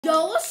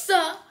Yo, what's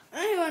up?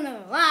 I'm here on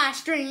a live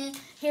stream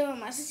here with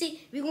my sissy.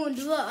 We're going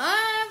to do a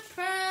art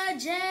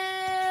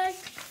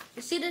project.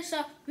 You see this?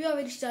 We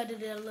already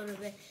started it a little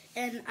bit.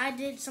 And I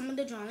did some of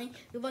the drawing.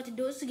 We're about to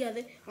do it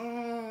together.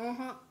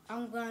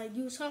 I'm going to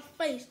use her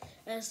face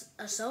as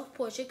a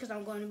self-portrait because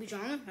I'm going to be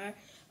drawing her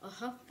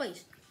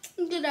face.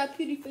 Look at that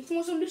pretty face.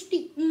 Want some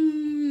lipstick?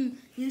 You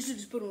should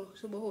just put on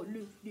some whole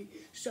lipstick.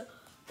 So,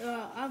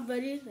 I'm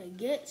ready to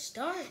get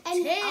started.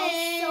 And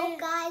also,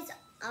 guys,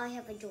 I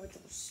have a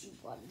JoJo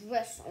Siwa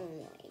dress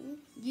on.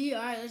 Yeah,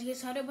 alright, let's get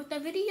started with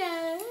the video.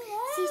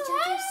 See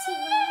JoJo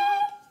Siwa.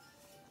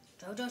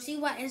 JoJo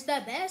Siwa is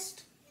the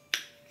best.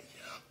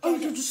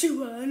 I'm JoJo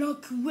Siwa and I'm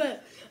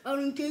correct. I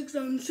don't care 'cause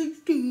I'm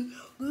 16.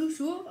 Guess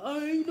what?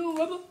 I ain't no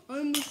rapper.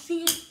 I'm a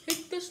singer.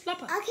 Hit the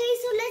slapper. Okay,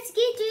 so let's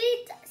get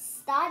it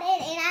started.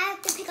 And I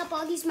have to pick up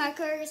all these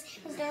markers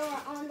because they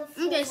were on the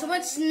floor. Okay, so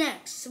what's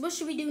next? What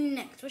should we do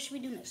next?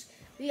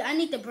 I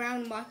need the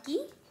brown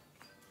marquee.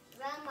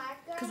 Brown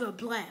marker. Because we're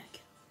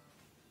black.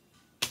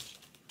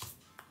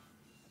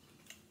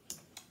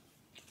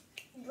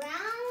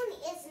 Brown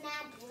is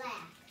not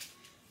black.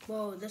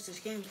 Well, that's the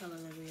skin color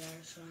that we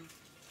are, so.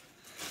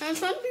 I'm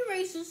trying to be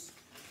racist.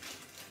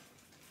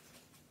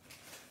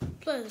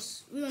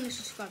 Plus, we only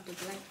subscribe to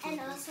black people.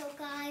 And also,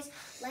 guys,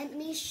 let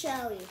me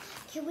show you.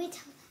 Can we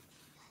tell?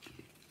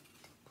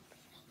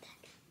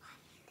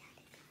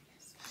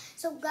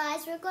 So,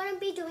 guys, we're going to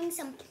be doing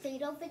some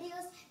Play-Doh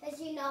videos. As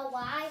you know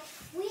why?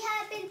 We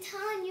have been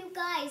telling you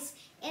guys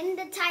in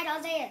the title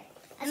there.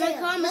 In the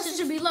comment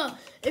section below,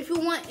 if you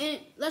want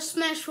it, let's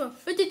smash for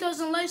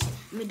 50,000 likes.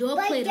 Let me do a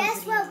Play-Doh video. But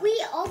guess what?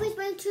 We always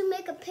want to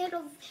make a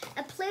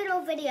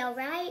Play-Doh video,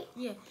 right?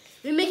 Yeah.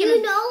 We're making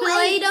a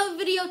Play-Doh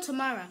video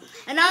tomorrow.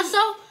 And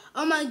also,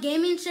 on my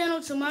gaming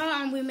channel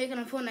tomorrow, we're making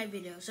a Fortnite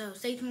video. So,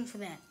 stay tuned for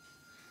that.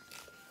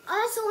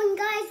 Also, and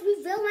guys,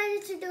 we really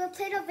wanted to do a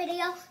Play-Doh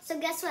video. So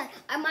guess what?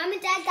 Our mom and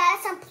dad got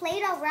us some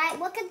Play-Doh, right?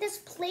 Look at this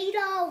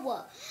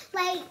Play-Doh.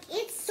 Like,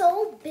 it's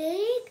so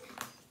big.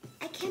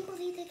 I can't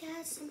believe they got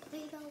us some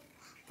Play-Doh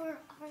for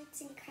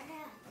arts and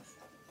crafts.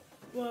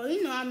 Well,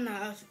 you know I'm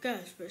not an arts and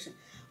crafts person.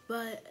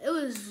 But it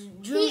was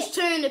Drew's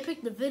turn to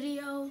pick the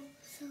video.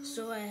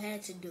 So I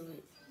had to do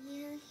it.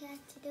 Yeah, he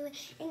had to do it.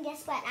 And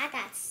guess what? I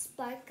got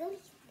sparkly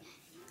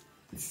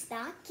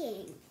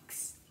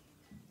stockings.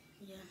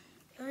 Yeah.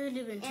 And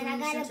I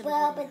got a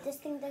bow, but this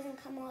thing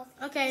doesn't come off.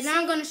 Okay, now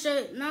I'm gonna show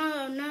you.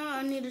 Now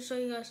I need to show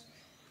you guys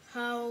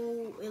how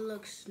it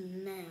looks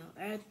now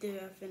after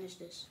I finish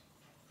this.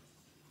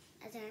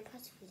 As I'm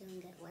possibly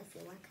doing good with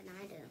you, what can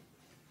I do?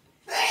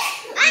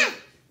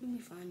 You'll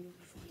be fine.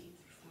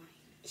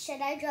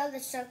 Should I draw the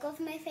circle of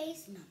my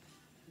face? No.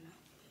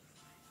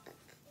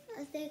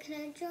 Then can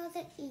I draw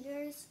the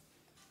ears?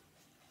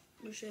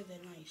 You sure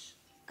they're nice.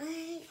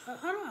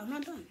 Hold on, I'm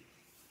not done.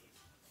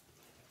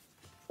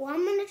 Well,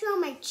 I'm going to draw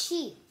my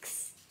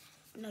cheeks.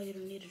 No, you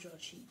don't need to draw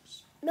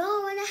cheeks. No,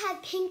 I want to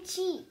have pink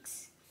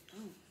cheeks.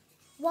 Oh.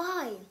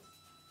 Why?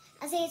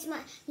 I say it's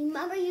my...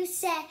 Remember you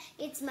said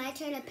it's my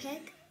turn to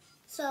pick?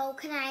 So,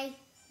 can I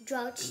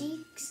draw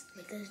cheeks?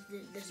 But that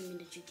doesn't mean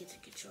that you get to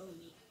control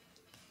me.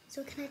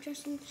 So, can I draw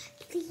some...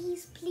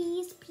 Please,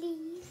 please,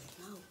 please?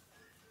 No.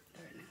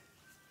 Right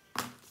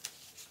now.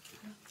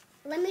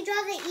 Let me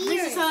draw the ears.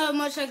 This is how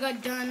much I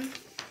got done.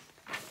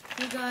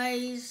 You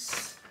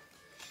guys...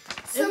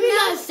 So if you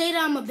guys say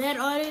that I'm a bad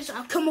artist,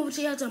 I'll come over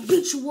to your house and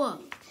beat you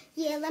up.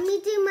 Yeah, let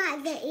me do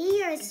the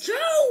ears. Joe!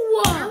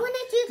 I want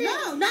to do the...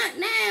 No, not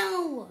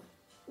now.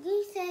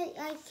 You said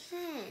I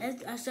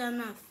can't. I said I'm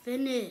not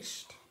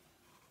finished.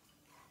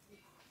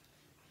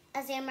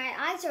 I said my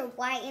eyes are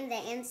white in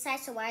the inside,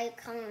 so why are you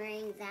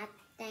coloring that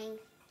thing?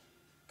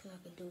 Because I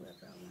can do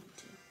whatever I want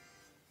to.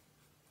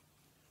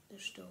 They're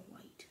still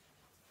white.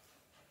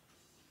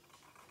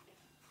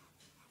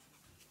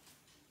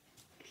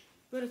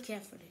 Where the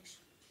cat for this?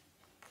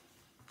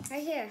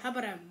 Right here. How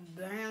about a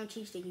brown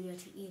cheesesteak? You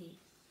have to eat it.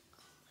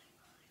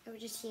 I would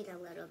just eat a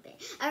little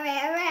bit. All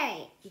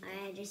right. Eat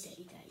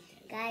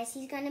that. Guys,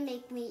 he's going to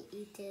make me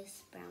eat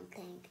this brown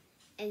thing.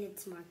 And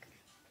it's marker.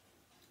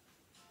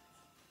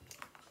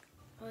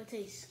 How it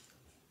tastes?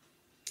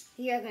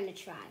 You're going to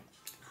try.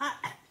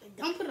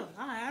 Don't put a lot.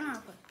 I don't know how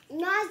to put.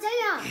 No,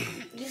 I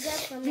don't. You got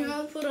for me.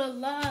 Don't put a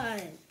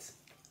lot.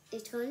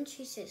 It's going to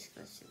taste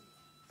disgusting.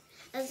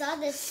 I saw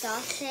this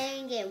soft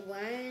thing get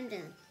wormed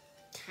and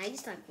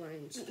tastes like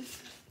worms.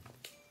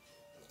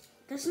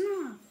 That's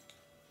enough.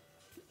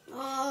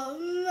 Oh,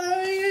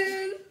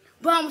 man.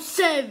 But I'm a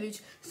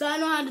savage, so I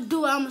know how to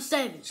do it. I'm a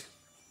savage.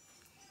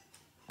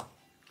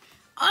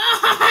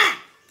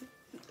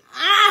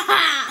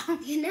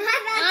 You know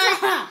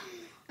how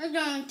that's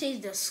going to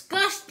taste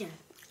disgusting.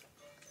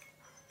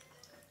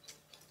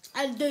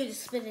 I do to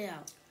spit it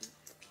out.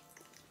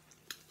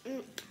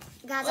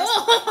 Guys,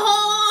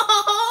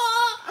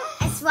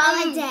 I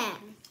swallowed that.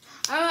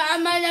 I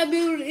might not be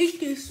able to eat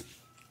this.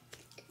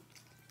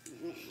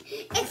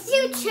 It's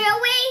too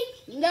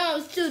chewy. No,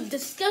 it's too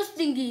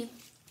disgusting.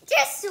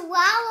 Just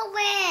swallow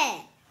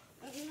it.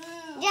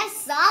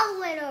 Just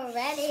swallow it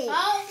already.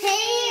 Help me.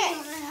 Here.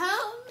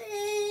 Help me.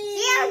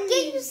 See, I'll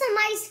give you some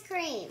ice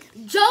cream.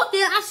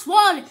 Joking, I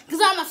swallowed it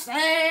because I'm a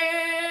savage.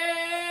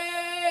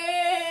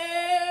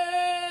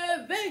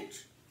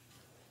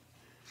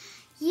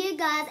 Yeah,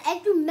 guys,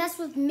 if you mess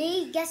with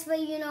me, guess what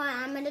you know what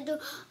I'm going to do?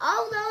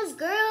 All those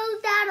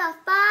girls that are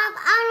 5,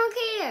 I don't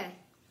care.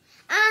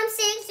 I'm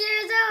 6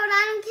 years old.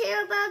 I don't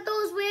care about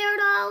those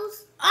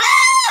weirdos.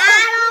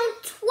 I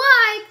don't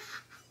twerk.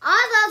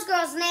 All those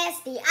girls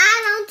nasty.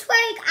 I don't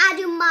twerk. I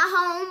do my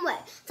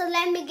homework. So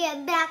let me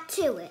get back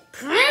to it.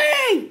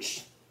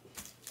 Preach!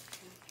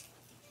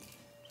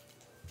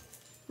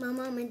 My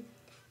mom and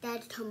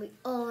dad told me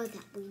all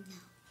that we know.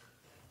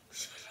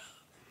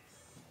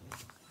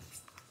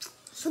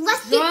 So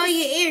let's Draw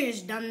your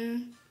ears,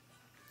 done.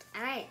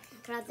 All right.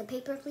 Can I have the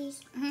paper,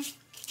 please? Mm-hmm.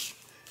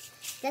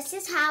 This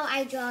is how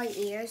I draw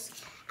ears.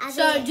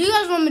 So, do you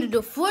guys want me to do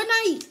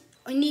Fortnite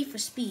or Need for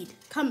Speed?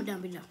 Comment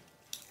down below.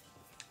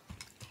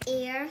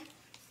 Ear,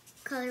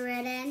 color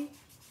it in.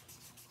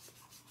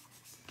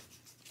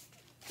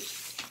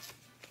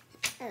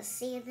 Let's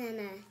see, then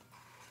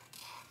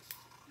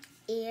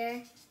a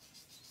ear.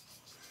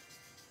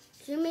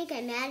 You make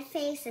a mad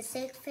face, a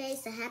sick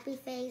face, a happy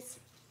face.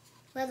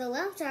 Well, the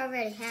lumps are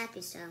already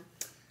happy, so.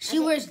 She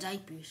wears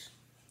diapers.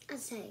 I'll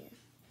tell you.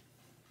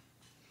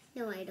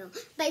 No, I don't.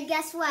 But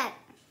guess what?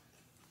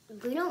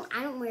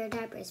 I don't wear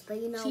diapers,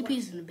 but you know She what?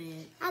 pees in the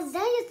bed.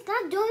 Isaiah,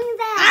 stop doing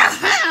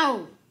that.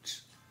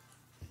 Ouch!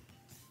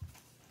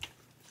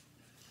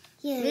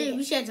 Yeah, Babe,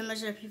 we should have to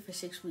mess up here for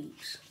 6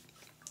 weeks.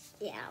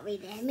 yeah, we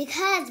did.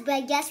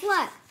 But guess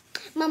what?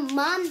 My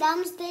mom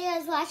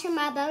downstairs watching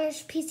my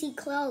brother's PC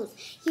clothes.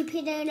 He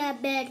peed in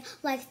that bed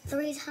like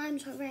 3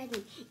 times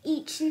already,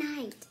 each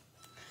night.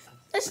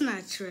 That's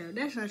not true.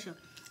 That's not true.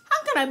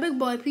 How can a big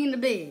boy pee in the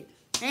bed?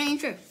 That ain't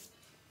true.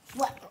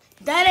 What?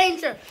 That ain't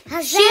true.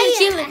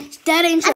 Isaiah. That ain't true.